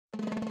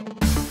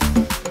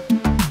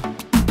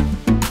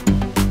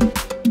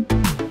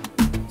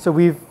So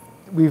we've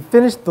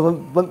finished the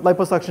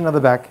liposuction of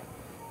the back,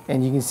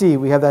 and you can see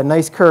we have that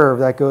nice curve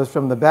that goes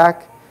from the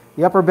back,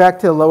 the upper back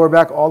to the lower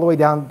back, all the way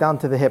down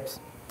to the hips.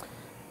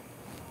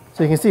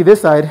 So you can see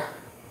this side,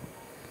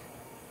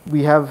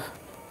 we have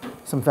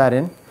some fat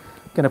in.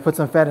 Going to put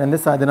some fat in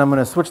this side, then I'm going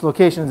to switch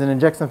locations and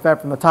inject some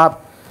fat from the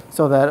top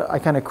so that I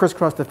kind of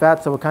crisscross the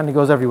fat so it kind of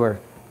goes everywhere.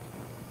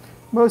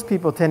 Most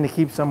people tend to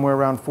keep somewhere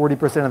around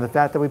 40% of the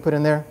fat that we put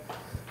in there.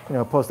 You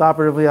know,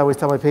 post-operatively, I always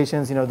tell my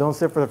patients, you know, don't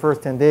sit for the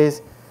first 10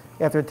 days.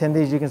 After 10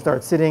 days, you can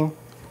start sitting,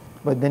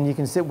 but then you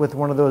can sit with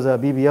one of those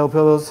BBL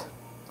pillows,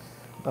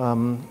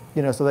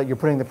 you know, so that you're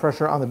putting the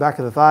pressure on the back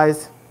of the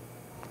thighs.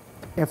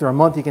 After a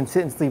month, you can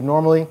sit and sleep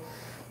normally.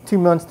 2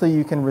 months till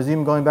you can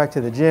resume going back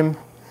to the gym.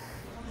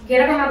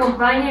 Quiero que me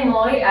acompañen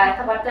hoy a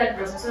esta parte del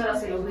proceso de la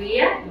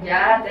cirugía.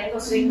 Ya tengo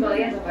 5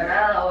 días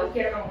operada. Hoy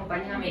quiero que me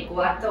acompañen a mi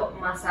cuarto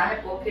masaje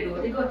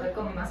postquirúrgico. Estoy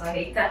con mi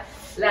masajista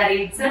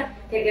Claritza,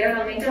 que quiero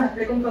también que nos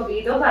explique un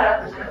poquito para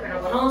las personas que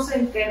no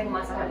conocen qué es un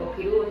masaje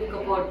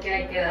postquirúrgico, por qué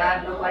hay que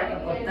darlo, cuál es la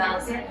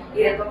importancia. Y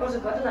después, por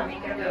supuesto, también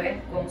quiero que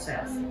vean cómo se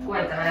hace.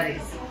 Cuéntame,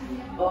 Claritza.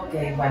 Ok,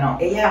 bueno,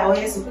 ella hoy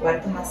es su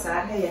cuarto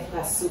masaje, ella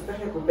está súper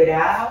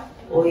recuperada,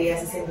 hoy ella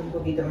se siente un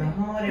poquito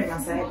mejor. El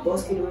masaje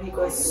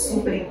postquirúrgico es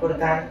súper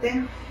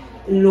importante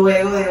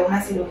luego de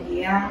una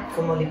cirugía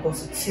como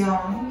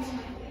liposucción,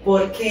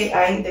 porque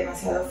hay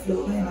demasiado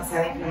flujo,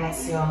 demasiada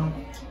inflamación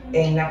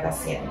en la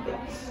paciente.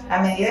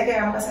 A medida que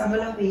van pasando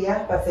los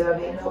días, se va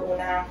viendo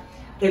una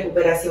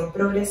recuperación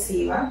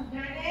progresiva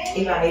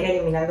y va a ir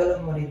eliminando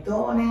los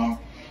moretones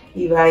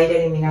y va a ir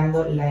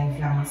eliminando la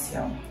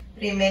inflamación.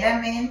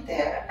 Primeramente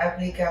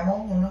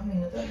aplicamos unos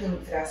minutos de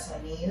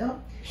ultrasonido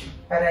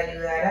para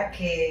ayudar a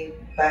que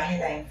baje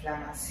la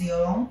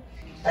inflamación,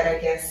 para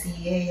que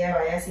así ella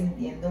vaya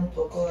sintiendo un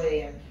poco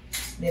de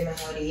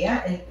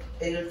mejoría.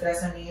 El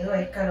ultrasonido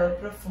es calor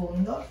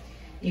profundo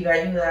y va a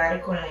ayudar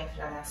con la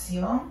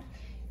inflamación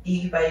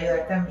y va a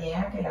ayudar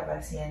también a que la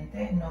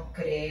paciente no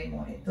cree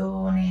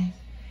moretones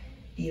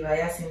y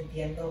vaya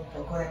sintiendo un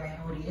poco de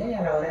mejoría, y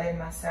a la hora del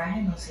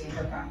masaje no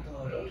sienta tanto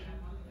dolor.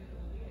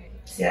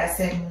 Se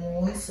hace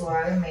muy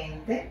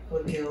suavemente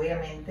porque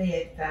obviamente ya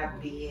está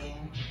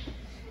bien,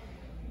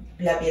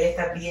 la piel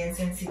está bien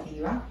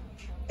sensitiva.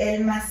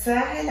 El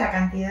masaje, la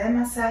cantidad de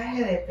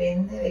masaje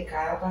depende de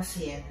cada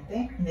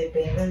paciente,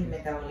 depende del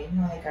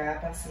metabolismo de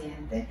cada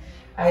paciente.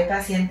 Hay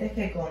pacientes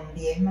que con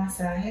 10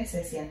 masajes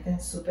se sienten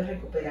súper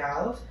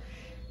recuperados,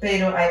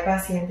 pero hay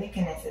pacientes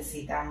que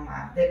necesitan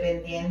más,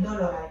 dependiendo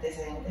los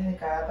antecedentes de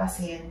cada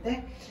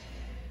paciente.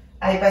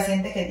 Hay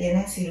pacientes que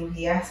tienen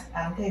cirugías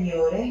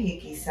anteriores y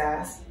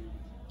quizás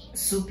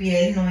su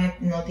piel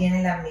no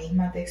tiene la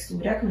misma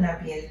textura que una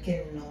piel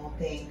que no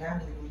tenga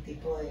ningún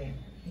tipo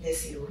de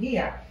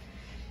cirugía.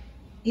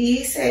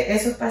 Y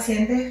esos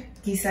pacientes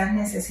quizás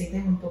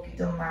necesiten un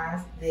poquito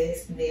más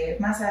de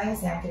masajes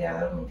si han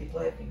creado algún tipo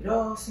de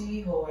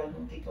fibrosis o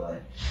algún tipo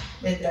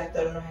de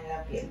trastornos en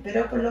la piel.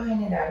 Pero por lo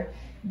general,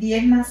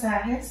 10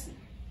 masajes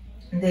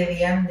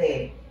debían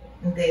de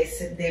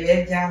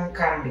ver ya un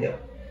cambio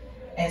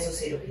en su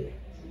cirugía.